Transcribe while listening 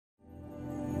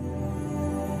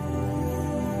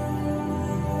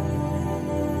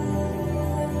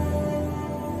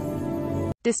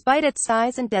Despite its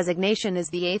size and designation as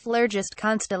the eighth-largest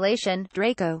constellation,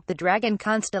 Draco, the dragon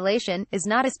constellation, is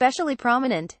not especially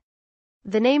prominent.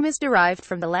 The name is derived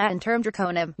from the Latin term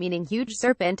draconum, meaning huge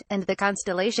serpent, and the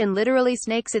constellation literally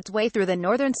snakes its way through the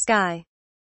northern sky.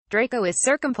 Draco is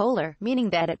circumpolar, meaning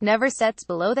that it never sets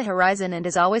below the horizon and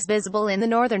is always visible in the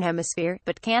northern hemisphere,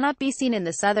 but cannot be seen in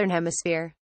the southern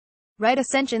hemisphere. Right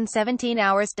ascension 17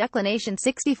 hours, declination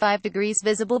 65 degrees,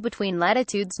 visible between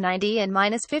latitudes 90 and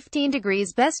 -15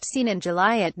 degrees, best seen in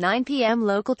July at 9 p.m.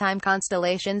 local time.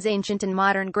 Constellations ancient and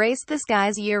modern grace the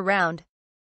skies year-round.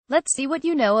 Let's see what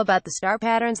you know about the star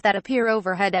patterns that appear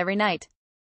overhead every night.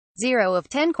 0 of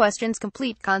 10 questions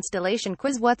complete. Constellation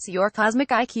quiz. What's your cosmic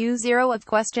IQ? 0 of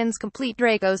questions complete.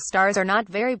 Draco's stars are not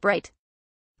very bright.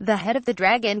 The head of the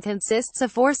dragon consists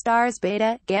of 4 stars: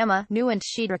 Beta, Gamma, Nu and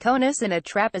Xi Draconis, in a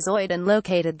trapezoid and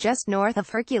located just north of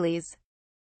Hercules.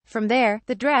 From there,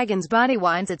 the dragon's body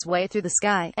winds its way through the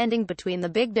sky, ending between the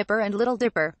Big Dipper and Little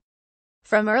Dipper.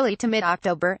 From early to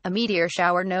mid-October, a meteor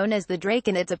shower known as the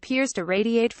Draconids appears to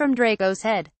radiate from Draco's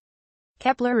head.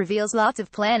 Kepler reveals lots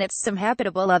of planets. Some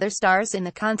habitable other stars in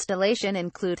the constellation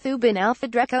include Thuban Alpha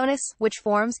Draconis, which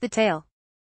forms the tail.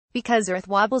 Because Earth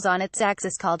wobbles on its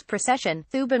axis called precession,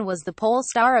 Thuban was the pole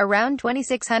star around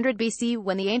 2600 BC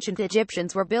when the ancient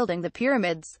Egyptians were building the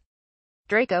pyramids.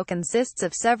 Draco consists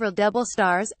of several double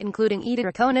stars, including Eta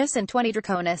Draconis and 20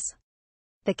 Draconis.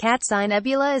 The Cat's Eye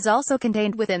Nebula is also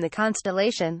contained within the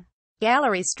constellation.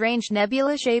 Gallery. Strange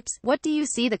nebula shapes. What do you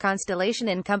see? The constellation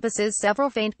encompasses several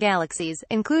faint galaxies,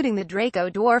 including the Draco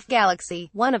Dwarf Galaxy,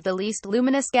 one of the least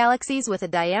luminous galaxies with a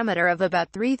diameter of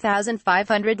about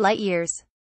 3,500 light-years.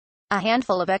 A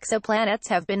handful of exoplanets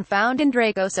have been found in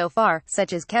Draco so far,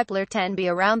 such as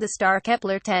Kepler-10b around the star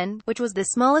Kepler-10, which was the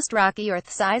smallest rocky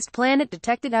Earth-sized planet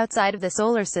detected outside of the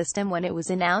Solar System when it was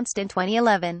announced in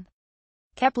 2011.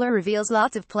 Kepler reveals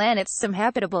lots of planets. Some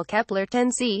habitable.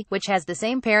 Kepler-10c, which has the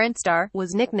same parent star,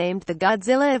 was nicknamed the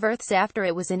Godzilla of Earths after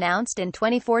it was announced in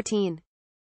 2014.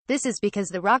 This is because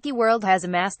the rocky world has a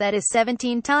mass that is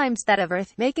 17 times that of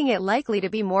Earth, making it likely to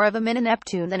be more of a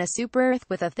mini-Neptune than a super-Earth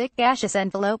with a thick gaseous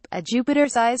envelope. A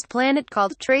Jupiter-sized planet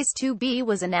called Trace-2b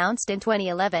was announced in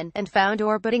 2011, and found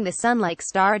orbiting the Sun-like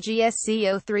star GSC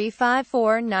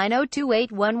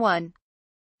 0354902811.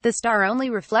 The star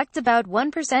only reflects about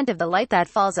 1% of the light that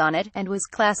falls on it, and was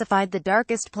classified the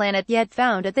darkest planet yet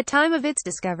found at the time of its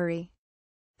discovery.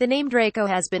 The name Draco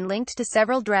has been linked to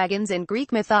several dragons in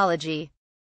Greek mythology.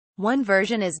 One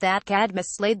version is that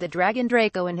Cadmus slayed the dragon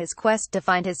Draco in his quest to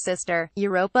find his sister,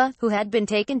 Europa, who had been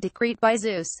taken to Crete by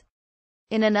Zeus.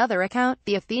 In another account,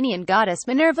 the Athenian goddess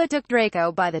Minerva took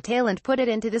Draco by the tail and put it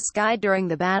into the sky during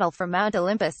the battle for Mount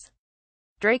Olympus.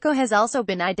 Draco has also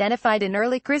been identified in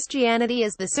early Christianity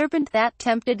as the serpent that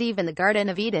tempted Eve in the Garden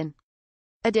of Eden.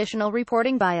 Additional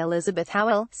reporting by Elizabeth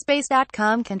Howell,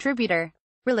 Space.com contributor.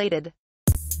 Related.